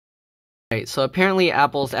Right, so apparently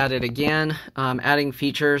Apple's at it again, adding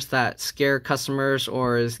features that scare customers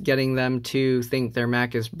or is getting them to think their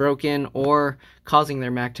Mac is broken or causing their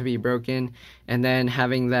Mac to be broken and then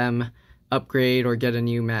having them upgrade or get a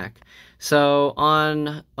new Mac. So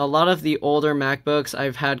on a lot of the older MacBooks,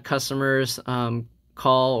 I've had customers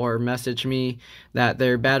call or message me that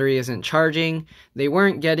their battery isn't charging. They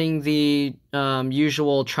weren't getting the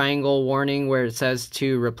usual triangle warning where it says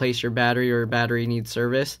to replace your battery or battery needs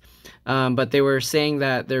service. But they were saying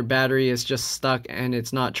that their battery is just stuck and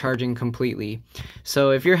it's not charging completely.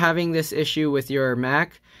 So if you're having this issue with your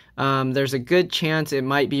Mac, there's a good chance it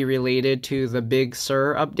might be related to the Big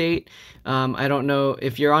Sur update. I don't know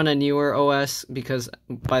if you're on a newer OS, because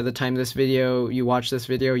by the time you watch this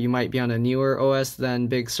video, you might be on a newer OS than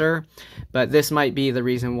Big Sur, but this might be the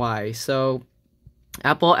reason why. So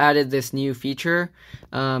Apple added this new feature.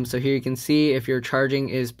 So here you can see if your charging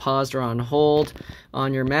is paused or on hold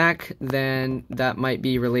on your Mac, then that might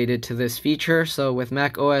be related to this feature. So with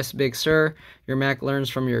Mac OS Big Sur, your Mac learns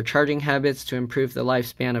from your charging habits to improve the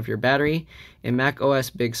lifespan of your battery. In Mac OS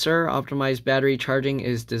Big Sur, optimized battery charging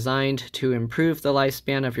is designed to improve the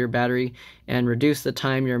lifespan of your battery and reduce the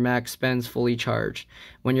time your Mac spends fully charged.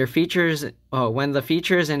 When the feature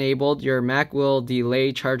is enabled, your Mac will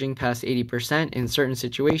delay charging past 80% in certain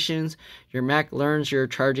situations. Your Mac learns your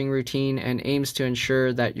charging routine and aims to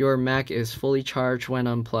ensure that your Mac is fully charged when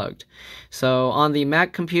unplugged. So on the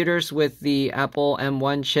Mac computers with the Apple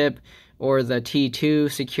M1 chip or the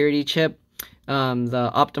T2 security chip,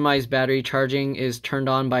 the optimized battery charging is turned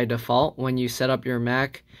on by default when you set up your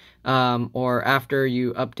Mac or after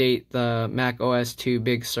you update the Mac OS to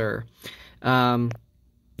Big Sur.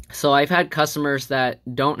 So I've had customers that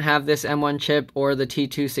don't have this M1 chip or the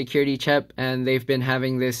T2 security chip, and they've been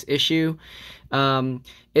having this issue.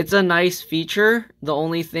 It's a nice feature. The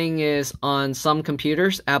only thing is, on some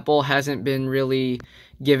computers, Apple hasn't been really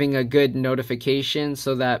giving a good notification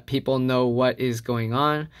so that people know what is going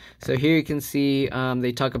on. So here you can see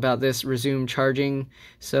they talk about this resume charging.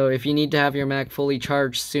 So if you need to have your Mac fully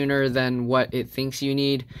charged sooner than what it thinks you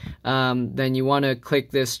need, then you want to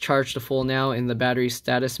click this charge to full now in the battery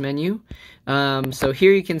status menu. So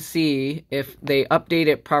here you can see if they update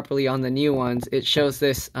it properly on the new ones, it shows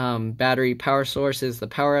this battery power source is the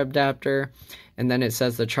power adapter, and then it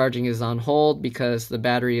says the charging is on hold because the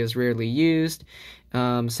battery is rarely used.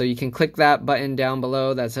 So you can click that button down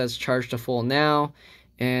below that says charge to full now,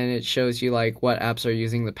 and it shows you like what apps are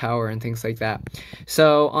using the power and things like that.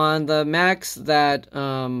 So on the Macs that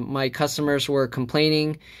my customers were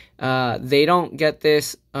complaining, they don't get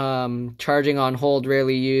this charging on hold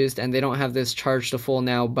rarely used, and they don't have this charge to full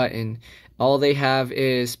now button. All they have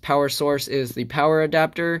is power source is the power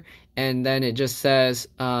adapter, and then it just says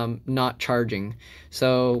not charging.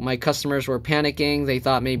 So my customers were panicking. They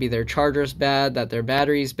thought maybe their charger's bad, that their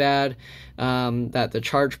battery's bad, that the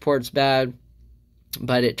charge port's bad.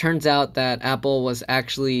 But it turns out that Apple was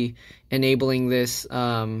actually enabling this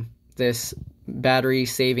this battery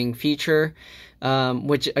saving feature,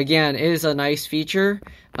 which again is a nice feature.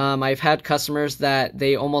 I've had customers that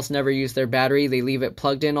they almost never use their battery. They leave it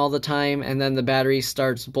plugged in all the time, and then the battery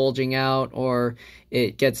starts bulging out or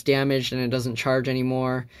it gets damaged and it doesn't charge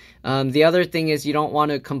anymore. The other thing is you don't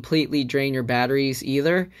want to completely drain your batteries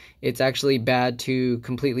either. It's actually bad to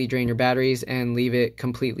completely drain your batteries and leave it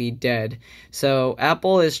completely dead. So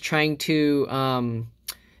Apple is trying to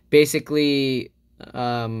basically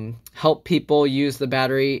help people use the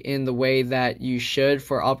battery in the way that you should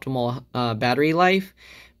for optimal battery life.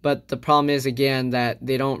 But the problem is, again, that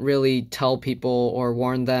they don't really tell people or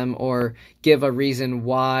warn them or give a reason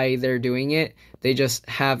why they're doing it. They just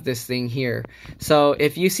have this thing here. So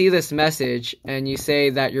if you see this message and you say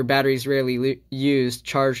that your battery's rarely used,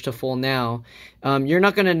 charge to full now, you're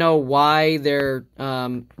not going to know why they're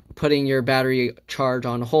putting your battery charge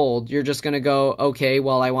on hold. You're just going to go, okay,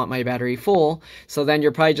 well, I want my battery full. So then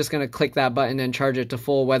you're probably just going to click that button and charge it to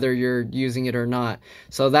full whether you're using it or not.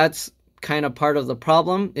 So that's kind of part of the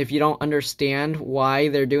problem. If you don't understand why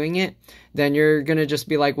they're doing it, then you're going to just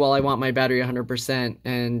be like, well, I want my battery 100%.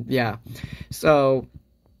 And yeah, so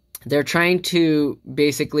they're trying to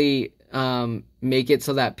basically make it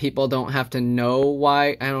so that people don't have to know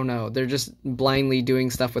why. I don't know. They're just blindly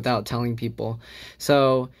doing stuff without telling people.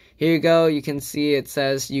 So here you go. You can see it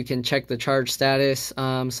says you can check the charge status.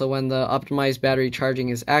 So when the optimized battery charging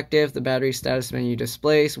is active, the battery status menu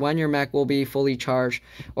displays when your Mac will be fully charged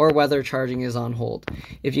or whether charging is on hold.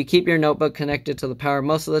 If you keep your notebook connected to the power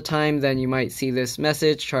most of the time, then you might see this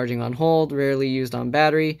message, charging on hold, rarely used on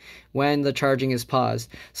battery, when the charging is paused.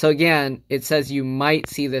 So again, it says you might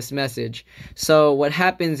see this message. So what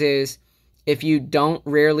happens is, if you don't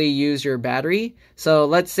rarely use your battery. So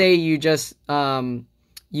let's say you just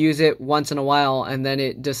use it once in a while and then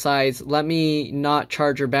it decides, let me not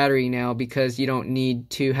charge your battery now because you don't need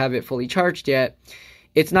to have it fully charged yet.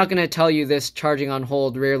 It's not going to tell you this charging on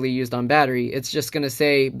hold, rarely used on battery. It's just going to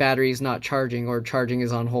say battery is not charging or charging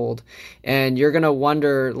is on hold. And you're going to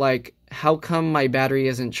wonder, like, how come my battery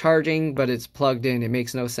isn't charging but it's plugged in? It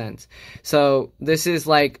makes no sense. So this is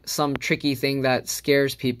like some tricky thing that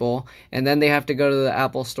scares people, and then they have to go to the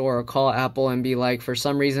Apple store or call Apple and be like, for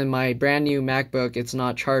some reason my brand new MacBook, it's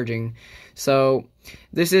not charging. So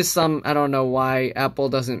this is I don't know why Apple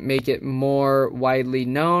doesn't make it more widely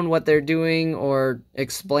known what they're doing or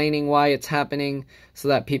explaining why it's happening so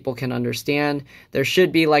that people can understand. There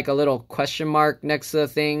should be like a little question mark next to the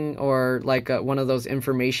thing, or like one of those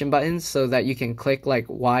information buttons so that you can click like,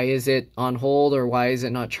 why is it on hold or why is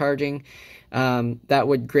it not charging? That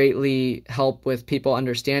would greatly help with people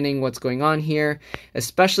understanding what's going on here,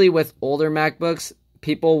 especially with older MacBooks.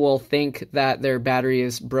 People will think that their battery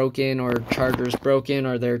is broken or charger's broken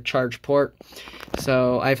or their charge port.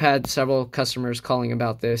 So I've had several customers calling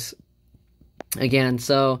about this. Again,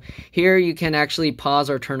 so here you can actually pause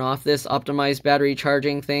or turn off this optimized battery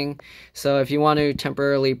charging thing. So if you want to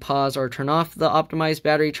temporarily pause or turn off the optimized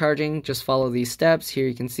battery charging, just follow these steps. Here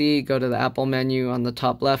you can see, go to the Apple menu on the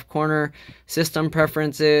top left corner, System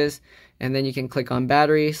Preferences, and then you can click on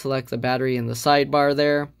Battery, select the battery in the sidebar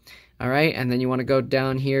there. All right, and then you want to go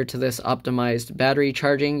down here to this optimized battery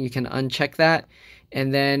charging. You can uncheck that,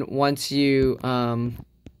 and then once you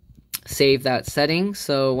save that setting,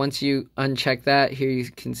 so once you uncheck that, here you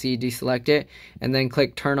can see deselect it, and then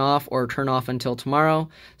click turn off or turn off until tomorrow.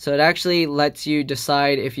 So it actually lets you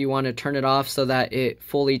decide if you want to turn it off so that it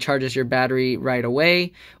fully charges your battery right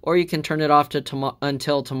away, or you can turn it off to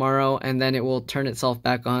until tomorrow, and then it will turn itself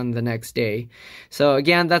back on the next day. So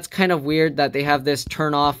again, that's kind of weird that they have this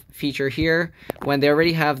turn off feature here when they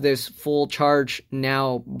already have this full charge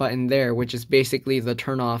now button there, which is basically the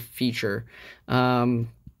turn off feature.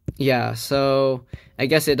 Yeah, so I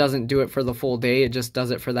guess it doesn't do it for the full day. It just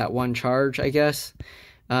does it for that one charge, I guess.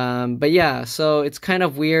 But yeah, so it's kind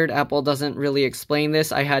of weird. Apple doesn't really explain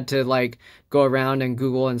this. I had to like go around and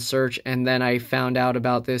Google and search, and then I found out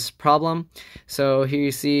about this problem. So here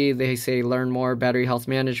you see they say learn more. Battery health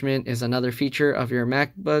management is another feature of your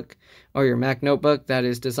MacBook or your Mac notebook that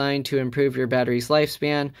is designed to improve your battery's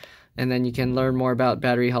lifespan. And then you can learn more about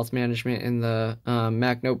battery health management in the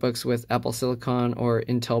Mac notebooks with Apple Silicon or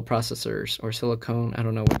Intel processors, or Silicon, I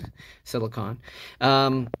don't know what, Silicon.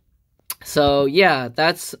 So yeah,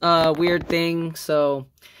 that's a weird thing. So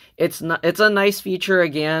it's a nice feature,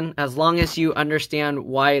 again, as long as you understand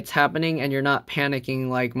why it's happening and you're not panicking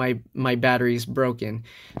like my battery's broken.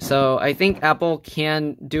 So I think Apple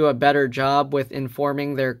can do a better job with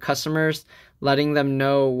informing their customers, letting them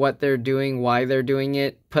know what they're doing, why they're doing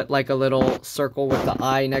it. Put like a little circle with the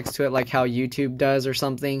eye next to it, like how YouTube does or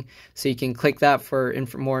something. So you can click that for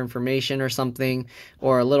more information or something.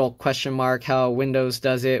 Or a little question mark, how Windows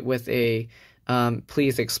does it with a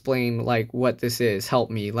please explain like what this is.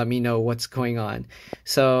 Help me. Let me know what's going on.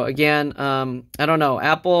 So again, I don't know.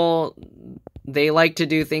 Apple, they like to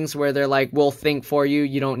do things where they're like, we'll think for you.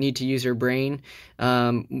 You don't need to use your brain.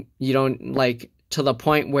 You don't like... to the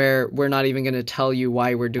point where we're not even going to tell you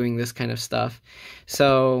why we're doing this kind of stuff.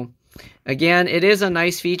 So again, it is a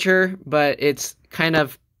nice feature, but it's kind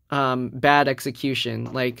of bad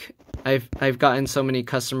execution. Like I've gotten so many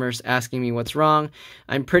customers asking me what's wrong.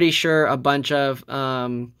 I'm pretty sure a bunch of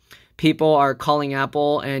people are calling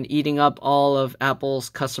Apple and eating up all of Apple's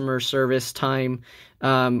customer service time.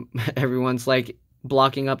 Everyone's like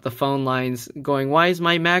blocking up the phone lines going, why is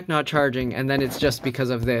my Mac not charging? And then it's just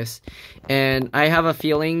because of this. And I have a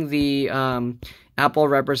feeling the Apple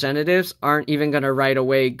representatives aren't even going to right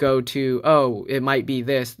away go to, oh, it might be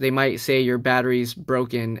this. They might say your battery's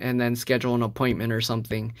broken and then schedule an appointment or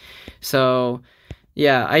something. So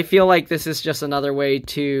yeah, I feel like this is just another way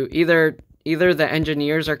to either the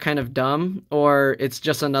engineers are kind of dumb, or it's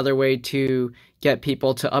just another way to get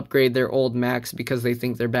people to upgrade their old Macs because they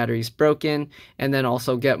think their battery's broken, and then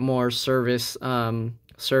also get more service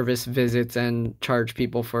visits and charge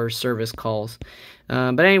people for service calls.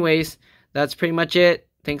 But anyways, that's pretty much it.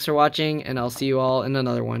 Thanks for watching, and I'll see you all in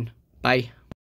another one. Bye.